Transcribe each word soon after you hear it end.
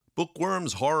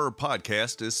Bookworms Horror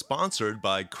Podcast is sponsored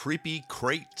by Creepy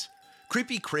Crate.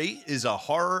 Creepy Crate is a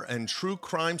horror and true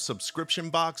crime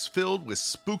subscription box filled with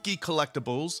spooky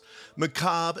collectibles,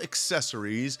 macabre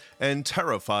accessories, and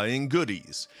terrifying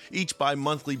goodies. Each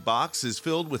bi-monthly box is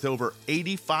filled with over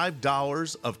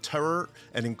 $85 of terror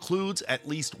and includes at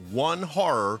least one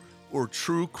horror or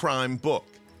true crime book.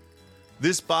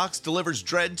 This box delivers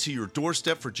dread to your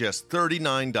doorstep for just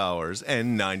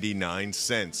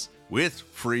 $39.99 with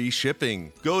free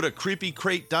shipping. Go to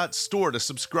creepycrate.store to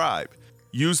subscribe.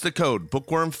 Use the code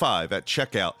Bookworm5 at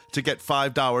checkout to get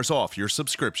 $5 off your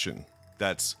subscription.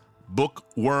 That's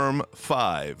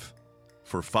Bookworm5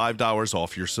 for $5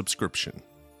 off your subscription.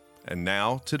 And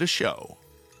now to the show.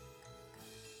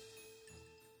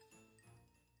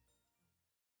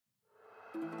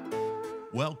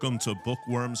 Welcome to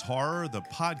Bookworms Horror, the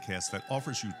podcast that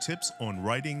offers you tips on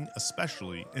writing,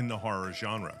 especially in the horror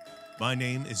genre. My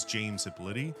name is James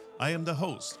Ippoliti. I am the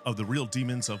host of the Real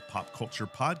Demons of Pop Culture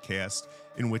podcast,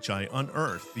 in which I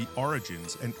unearth the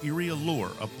origins and eerie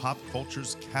allure of pop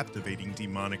culture's captivating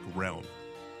demonic realm.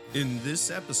 In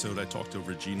this episode, I talked to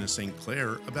Regina St.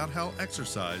 Clair about how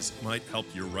exercise might help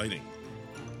your writing.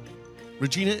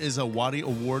 Regina is a Waddy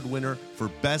Award winner for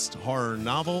Best Horror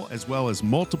Novel, as well as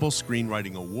multiple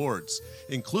screenwriting awards,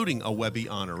 including a Webby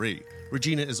honoree.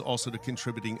 Regina is also the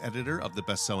contributing editor of the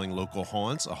best-selling Local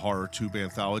Haunts, a horror tube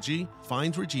anthology.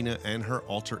 Find Regina and her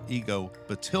alter ego,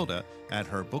 Batilda, at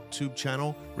her booktube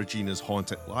channel, Regina's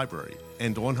Haunted Library,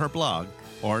 and on her blog,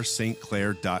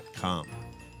 rstclair.com.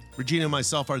 Regina and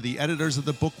myself are the editors of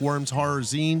the Bookworms Horror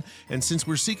Zine, and since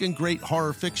we're seeking great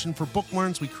horror fiction for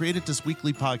bookworms, we created this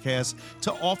weekly podcast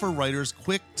to offer writers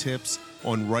quick tips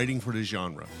on writing for the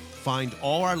genre. Find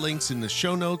all our links in the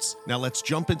show notes. Now let's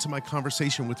jump into my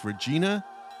conversation with Regina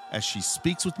as she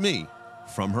speaks with me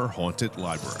from her haunted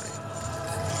library.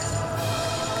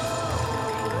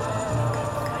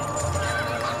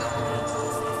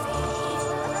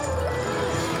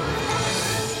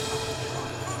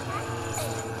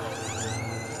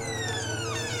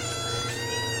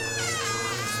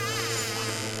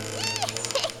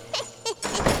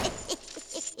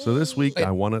 So this week,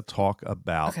 I want to talk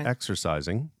about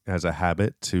exercising as a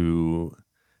habit to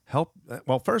help.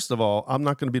 Well, first of all, I'm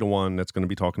not going to be the one that's going to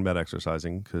be talking about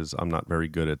exercising because I'm not very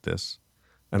good at this.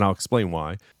 And I'll explain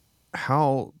why.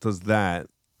 How does that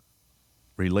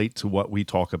relate to what we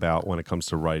talk about when it comes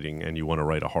to writing and you want to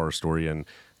write a horror story and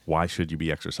why should you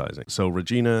be exercising? So,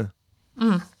 Regina,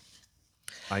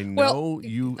 I know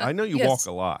you walk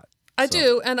a lot. I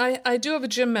do, and I do have a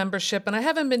gym membership, and I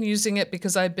haven't been using it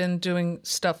because I've been doing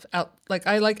stuff out. Like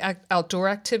I like outdoor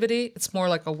activity. It's more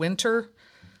like a winter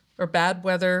or bad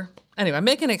weather. Anyway, I'm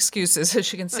making excuses,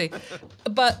 as you can see.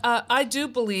 But I do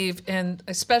believe in,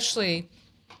 especially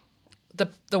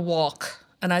the walk.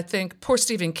 And I think poor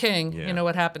Stephen King, you know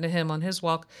what happened to him on his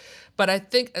walk. But I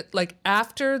think like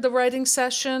after the writing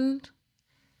session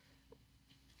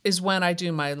is when I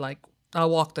do my I'll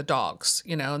walk the dogs,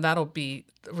 and that'll be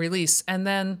release. And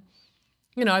then,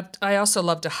 I also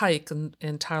love to hike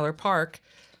in Tyler Park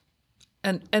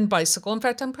and bicycle. In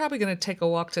fact, I'm probably going to take a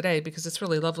walk today because it's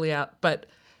really lovely out. But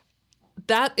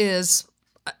that is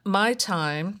my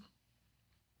time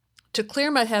to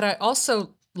clear my head. I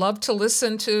also love to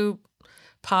listen to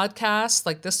podcasts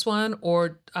like this one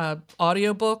or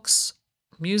audiobooks,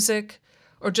 music,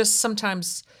 or just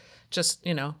sometimes just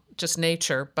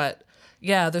nature. But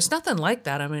yeah, there's nothing like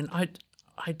that. I mean, I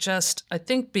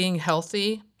think being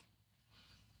healthy,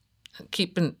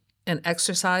 keeping and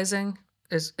exercising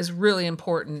is really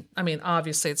important. I mean,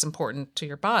 obviously it's important to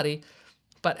your body,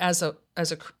 but as a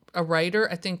writer,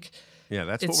 I think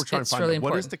that's what we're trying to find really out.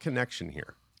 What is important. the connection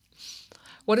here?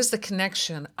 What is the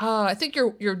connection? I think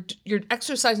you're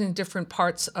exercising different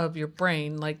parts of your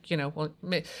brain, like your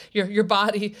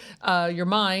body, your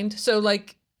mind. So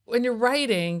like when you're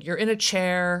writing, you're in a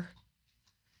chair.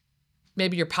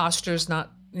 Maybe your posture's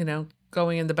not,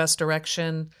 going in the best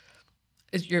direction.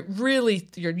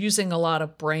 You're using a lot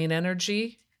of brain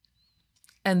energy.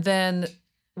 And then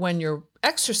when you're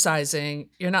exercising,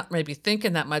 you're not maybe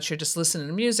thinking that much. You're just listening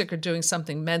to music or doing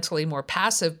something mentally more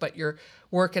passive, but you're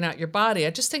working out your body. I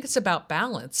just think it's about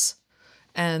balance.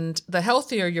 And the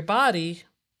healthier your body,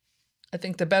 I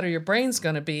think the better your brain's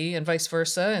going to be, and vice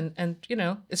versa. And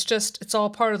it's all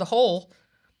part of the whole.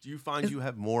 Do you find you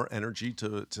have more energy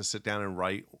to sit down and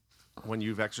write when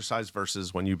you've exercised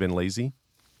versus when you've been lazy?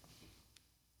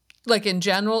 Like in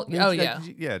general? Oh, yeah.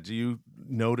 Yeah. Do you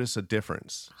notice a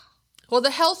difference? Well, the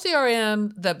healthier I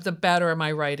am, the better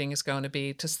my writing is going to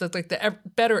be. Just like the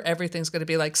better everything's going to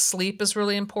be. Like sleep is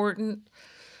really important.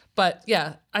 But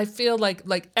yeah, I feel like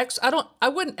I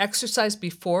wouldn't exercise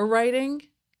before writing.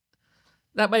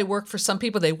 That might work for some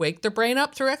people. They wake their brain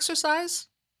up through exercise.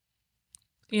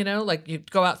 Like you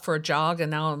go out for a jog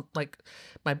and now I'm like,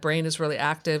 my brain is really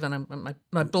active and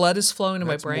my blood is flowing to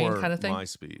my That's brain more kind of thing. my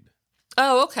speed.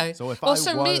 Oh, okay. So if I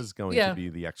was going to be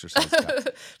the exercise guy.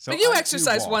 So but you I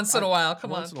exercise walk. once in a while.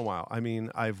 Come on. Once in a while. I mean,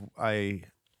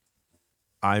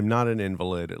 I'm not an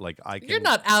invalid. Like You're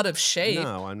not out of shape.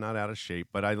 No, I'm not out of shape.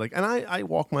 But I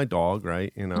walk my dog,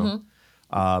 right?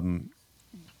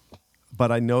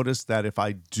 But I noticed that if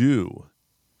I do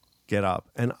get up,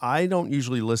 and I don't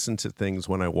usually listen to things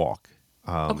when I walk.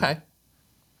 Okay.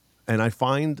 And I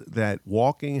find that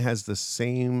walking has the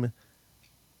same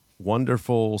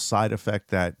wonderful side effect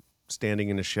that standing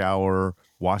in a shower,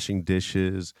 washing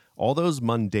dishes, all those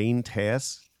mundane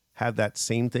tasks have that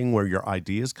same thing where your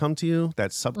ideas come to you,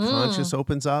 that subconscious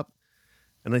opens up.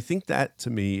 And I think that to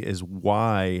me is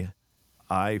why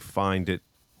I find it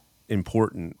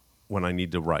important when I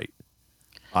need to write.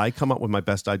 I come up with my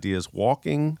best ideas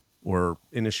walking or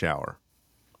in a shower.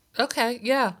 Okay,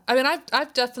 yeah. I mean,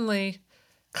 I've definitely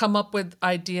come up with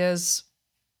ideas.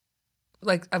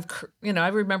 Like I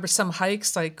remember some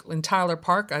hikes, like in Tyler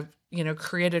Park. I've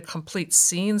created complete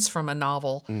scenes from a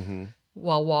novel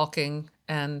while walking,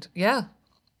 and yeah.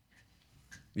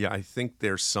 Yeah, I think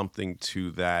there's something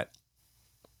to that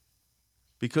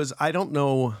because I don't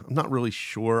know. I'm not really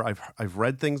sure. I've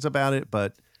read things about it,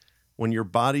 but when your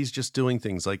body's just doing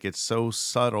things like it's so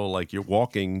subtle, like you're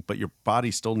walking, but your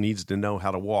body still needs to know how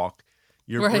to walk.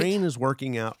 Your brain is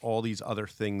working out all these other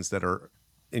things that are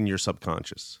in your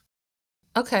subconscious.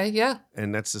 Okay, yeah.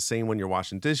 And that's the same when you're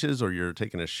washing dishes or you're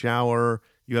taking a shower.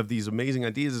 You have these amazing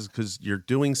ideas because you're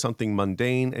doing something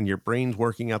mundane and your brain's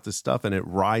working out this stuff and it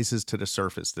rises to the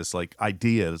surface, this like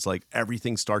idea. It's like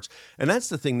everything starts. And that's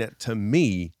the thing that to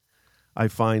me, I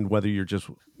find whether you're just,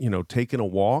 taking a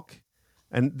walk.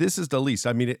 And this is the least.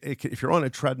 I mean, if you're on a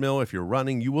treadmill, if you're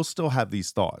running, you will still have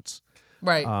these thoughts.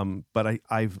 Right. But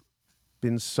I've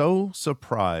been so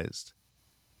surprised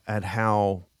at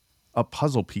how a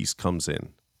puzzle piece comes in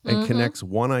and connects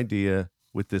one idea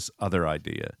with this other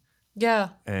idea. Yeah.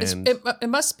 And it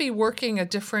must be working a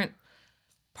different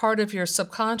part of your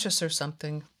subconscious or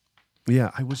something.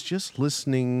 Yeah, I was just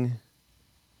listening.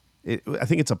 I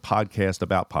think it's a podcast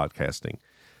about podcasting,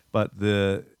 but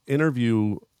the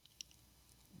interview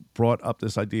brought up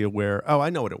this idea where, I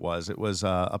know what it was. It was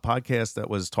a podcast that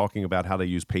was talking about how they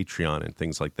use Patreon and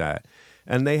things like that.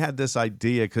 And they had this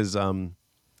idea because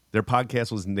their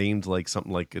podcast was named like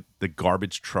something like the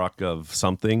garbage truck of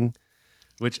something,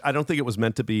 which I don't think it was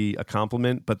meant to be a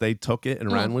compliment, but they took it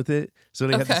and ran with it. So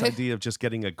they had this idea of just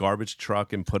getting a garbage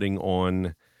truck and putting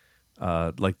on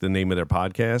like the name of their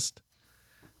podcast.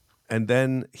 And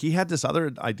then he had this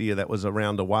other idea that was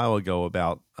around a while ago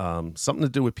about something to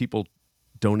do with people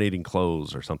donating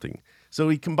clothes or something. So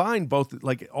he combined both,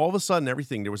 like all of a sudden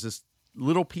everything, there was this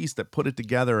little piece that put it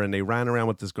together and they ran around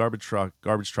with this garbage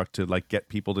truck to like get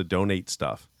people to donate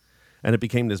stuff. And it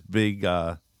became this big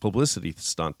publicity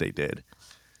stunt they did.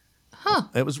 Huh.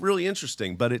 It was really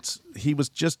interesting, but he was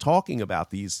just talking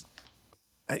about these,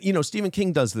 Stephen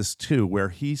King does this too, where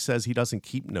he says he doesn't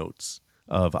keep notes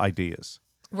of ideas.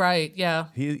 Right. Yeah.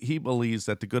 He believes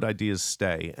that the good ideas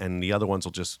stay and the other ones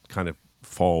will just kind of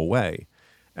fall away.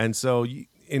 And so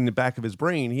in the back of his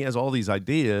brain, he has all these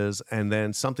ideas and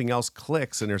then something else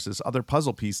clicks and there's this other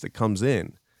puzzle piece that comes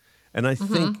in. And I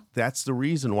think that's the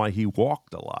reason why he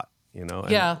walked a lot,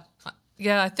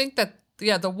 Yeah. I think that,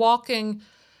 the walking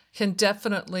can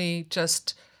definitely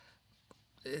just,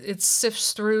 it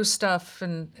sifts through stuff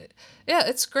and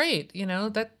it's great.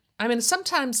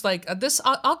 Sometimes like this,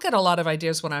 I'll get a lot of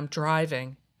ideas when I'm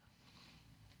driving.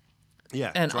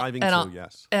 Yeah, and driving too,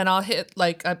 yes. And I'll hit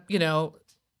like,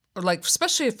 or like,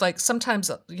 especially if like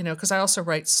sometimes, because I also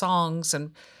write songs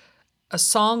and a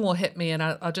song will hit me and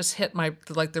I'll just hit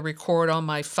the record on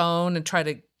my phone and try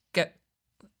to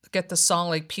get the song,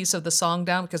 like piece of the song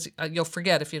down because you'll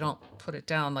forget if you don't put it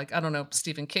down. Like, I don't know,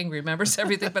 Stephen King remembers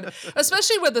everything, but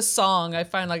especially with a song, I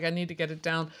find like I need to get it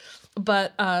down.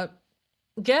 But the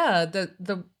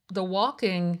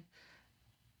walking,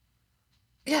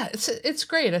 it's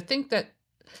great. I think that,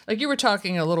 like you were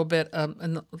talking a little bit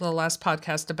in the last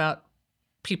podcast about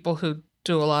people who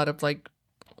do a lot of like,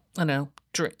 I don't know,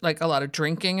 like a lot of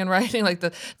drinking and writing, like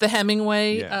the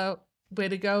Hemingway way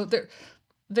to go.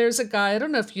 There's a guy, I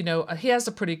don't know if you know, he has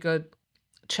a pretty good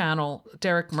channel,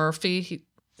 Derek Murphy. He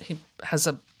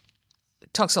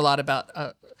talks a lot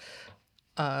about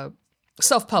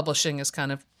self-publishing is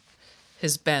kind of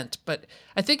his bent, but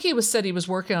I think said he was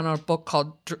working on a book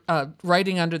called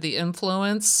Writing Under the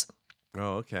Influence.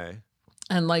 Oh, okay.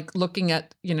 and like looking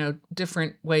at,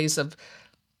 different ways of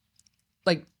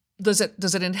like, does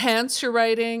it enhance your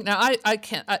writing? Now I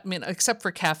can't, I mean, except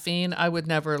for caffeine, I would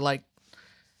never like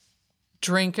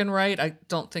drink and write. I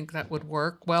don't think that would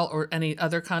work well, or any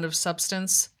other kind of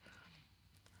substance.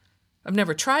 I've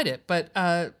never tried it, but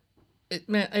it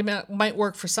might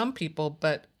work for some people.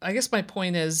 But I guess my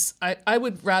point is, I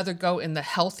would rather go in the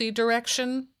healthy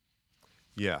direction.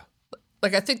 Yeah.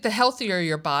 Like, I think the healthier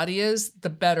your body is, the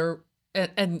better,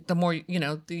 and the more,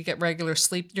 you get regular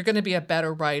sleep, you're going to be a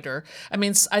better writer. I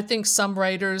mean, I think some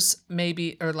writers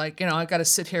maybe are like, I got to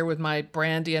sit here with my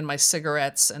brandy and my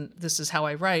cigarettes, and this is how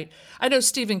I write. I know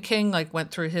Stephen King like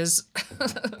went through his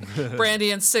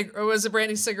brandy and or was it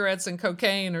brandy, cigarettes, and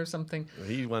cocaine or something?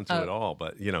 He went through it all,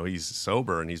 but he's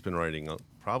sober and he's been writing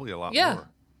probably a lot Yeah. more.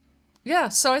 Yeah.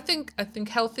 So I think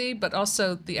healthy, but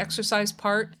also the exercise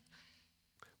part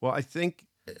Well, I think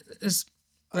is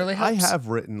really I helps. have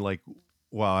written like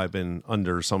while I've been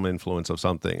under some influence of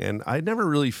something, and I never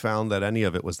really found that any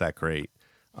of it was that great.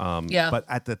 Yeah. But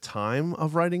at the time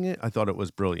of writing it, I thought it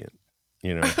was brilliant.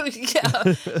 Yeah.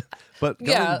 But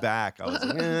going Yeah. back, I was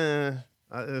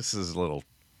like, this is a little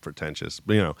pretentious.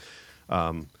 But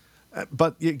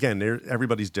again,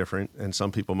 everybody's different, and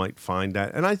some people might find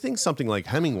that. And I think something like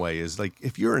Hemingway is like,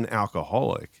 if you're an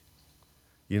alcoholic,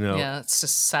 Yeah. It's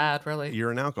just sad, really.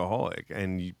 you're an alcoholic,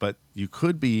 but you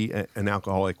could be an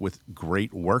alcoholic with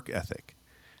great work ethic,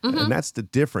 and that's the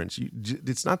difference.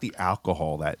 It's not the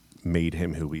alcohol that made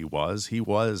him who he was. He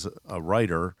was a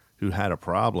writer who had a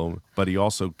problem, but he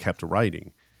also kept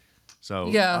writing. So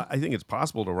Yeah. I think it's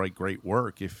possible to write great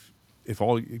work if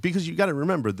because you got to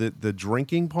remember the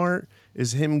drinking part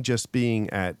is him just being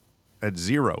at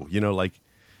zero. Like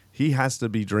he has to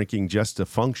be drinking just to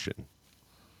function.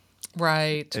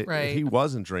 Right. Right. If he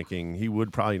wasn't drinking, he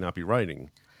would probably not be writing.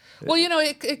 Well,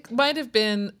 it might have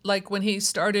been like when he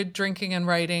started drinking and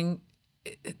writing,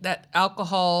 that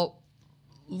alcohol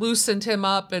loosened him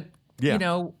up. It,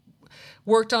 Yeah.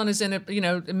 worked on his,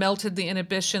 it melted the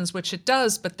inhibitions, which it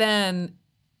does. But then,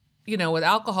 with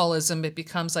alcoholism, it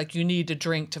becomes like you need to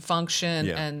drink to function,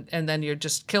 Yeah. and then you're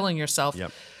just killing yourself.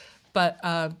 Yep. But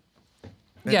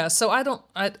yeah, so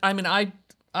I mean,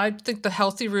 I think the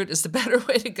healthy route is the better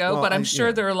way to go. Well, but I'm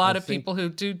sure there are a lot I of think- people who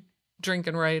do drink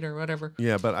and write or whatever.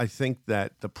 Yeah, but I think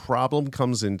that the problem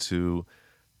comes into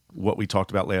what we talked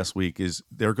about last week is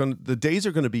the days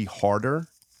are going to be harder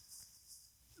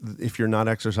if you're not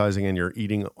exercising and you're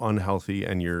eating unhealthy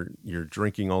and you're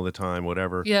drinking all the time,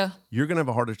 whatever. Yeah. You're going to have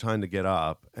a harder time to get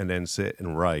up and then sit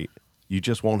and write. You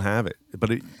just won't have it. But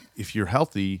if you're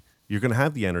healthy, you're going to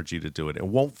have the energy to do it. It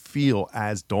won't feel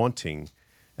as daunting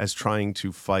as trying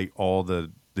to fight all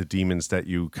the demons that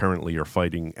you currently are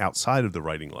fighting outside of the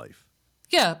writing life.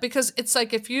 Yeah, because it's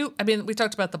like we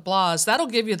talked about the blahs. That'll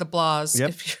give you the blahs Yep.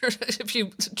 if you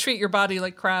treat your body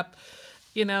like crap,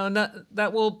 that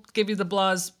will give you the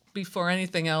blahs before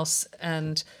anything else,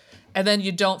 and then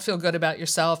you don't feel good about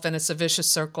yourself, and it's a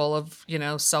vicious circle of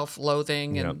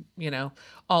self-loathing and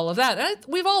all of that. And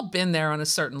we've all been there on a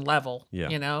certain level,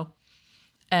 Yeah.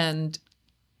 And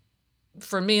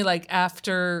for me, like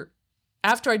after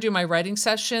I do my writing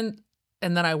session.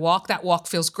 And then I walk. That walk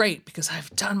feels great because I've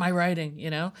done my writing,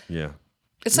 Yeah.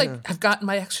 It's like I've gotten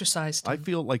my exercise done. I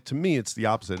feel like, to me, it's the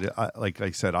opposite. Like I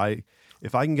said,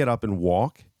 if I can get up and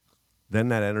walk, then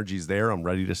that energy's there. I'm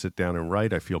ready to sit down and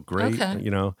write. I feel great.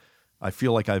 Okay. I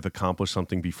feel like I've accomplished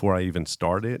something before I even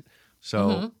start it.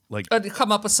 So But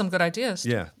come up with some good ideas.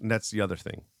 yeah, and that's the other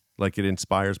thing. Like it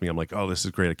inspires me. I'm like, oh, this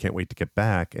is great. I can't wait to get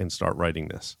back and start writing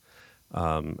this.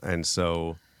 And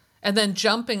so... And then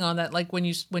jumping on that, like when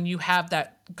you have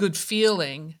that good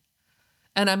feeling,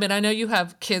 and I mean, I know you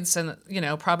have kids and,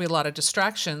 probably a lot of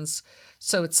distractions.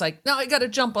 So it's like, no, I got to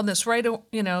jump on this right,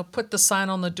 put the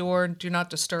sign on the door, do not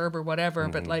disturb or whatever.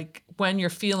 But like when you're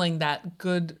feeling that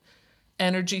good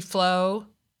energy flow,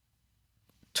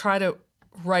 try to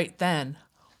write then.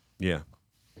 Yeah.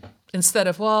 Instead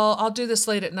of, well, I'll do this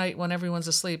late at night when everyone's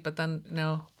asleep, but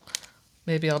then,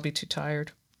 maybe I'll be too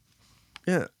tired.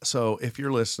 Yeah. So if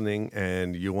you're listening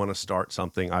and you want to start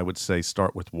something, I would say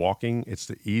start with walking. It's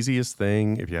the easiest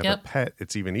thing. If you have a pet,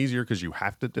 it's even easier because you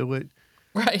have to do it.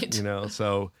 Right.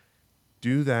 So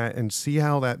do that and see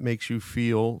how that makes you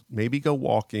feel. Maybe go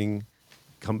walking,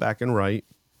 come back and write,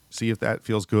 see if that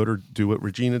feels good, or do what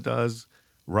Regina does,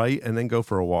 write, and then go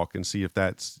for a walk and see if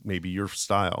that's maybe your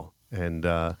style. And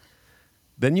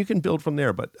then you can build from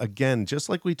there. But again, just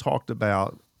like we talked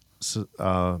about,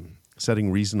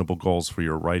 setting reasonable goals for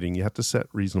your writing, you have to set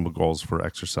reasonable goals for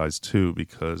exercise too,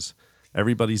 because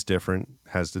everybody's different,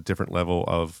 has a different level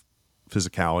of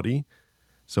physicality.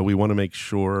 So we want to make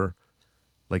sure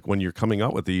like when you're coming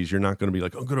up with these, you're not going to be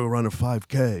like, I'm going to run a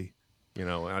 5K. You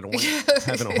know, I don't want you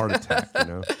having a heart attack, you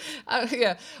know?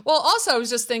 Yeah. Well, also, I was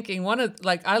just thinking,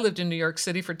 I lived in New York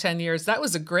City for 10 years. That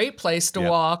was a great place to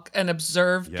walk and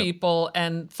observe people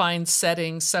and find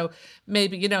settings. So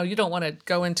maybe, you don't want to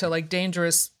go into like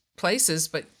dangerous places,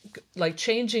 but like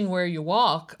changing where you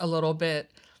walk a little bit,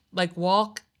 like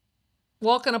walk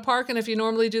in a park. And if you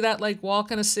normally do that, like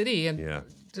walk in a city and walk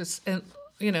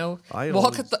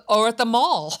at the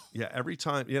mall. Yeah. Every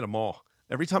time, the mall.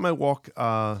 Every time I walk,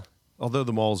 although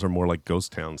the malls are more like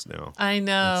ghost towns now. I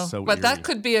know, so but eerie. That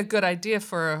could be a good idea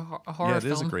for a horror film. Yeah, it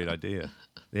is a great idea.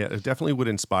 Yeah, it definitely would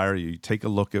inspire you. Take a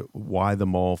look at why the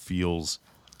mall feels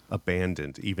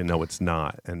abandoned, even though it's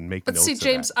not, and make notes of that. But see,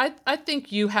 James, I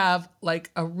think you have like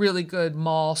a really good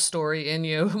mall story in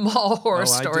you, mall horror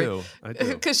story. I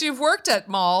do. Because you've worked at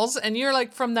malls, and you're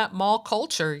like from that mall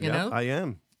culture, you know? I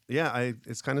am. Yeah,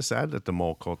 it's kind of sad that the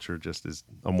mall culture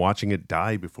I'm watching it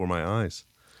die before my eyes.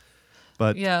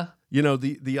 But yeah.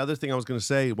 The other thing I was going to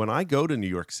say, when I go to New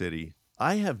York City,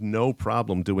 I have no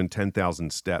problem doing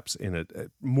 10,000 steps in it,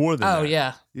 more than that. Oh,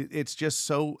 yeah. It's just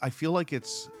so, I feel like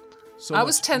it's so I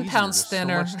was 10 pounds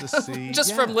thinner so much to see.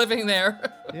 just from living there.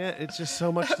 Yeah, it's just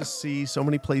so much to see, so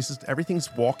many places. Everything's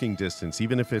walking distance,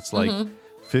 even if it's like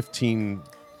 15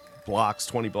 blocks,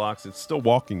 20 blocks, it's still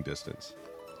walking distance.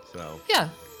 So yeah.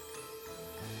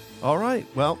 All right.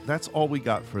 Well, that's all we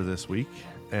got for this week.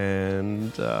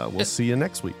 And we'll see you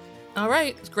next week. All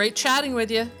right. It's great chatting with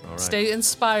you. All right. Stay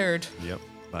inspired. Yep.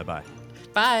 Bye-bye.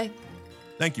 Bye.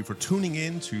 Thank you for tuning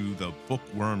in to the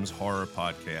Bookworms Horror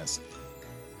Podcast.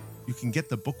 You can get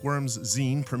the Bookworms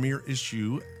zine premiere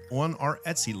issue on our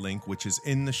Etsy link, which is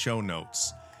in the show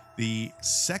notes. The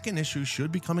second issue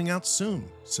should be coming out soon,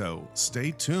 so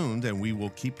stay tuned and we will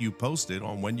keep you posted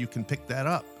on when you can pick that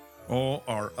up. All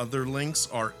our other links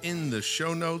are in the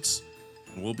show notes.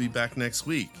 We'll be back next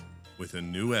week with a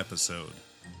new episode.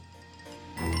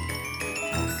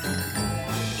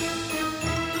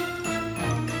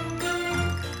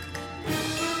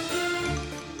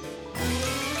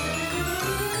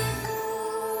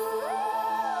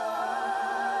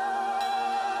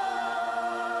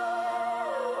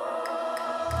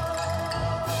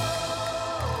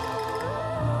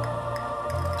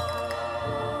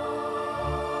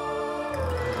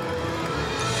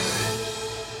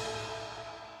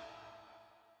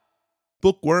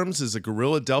 Bookworms is a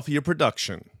Guerrilladelphia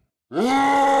production.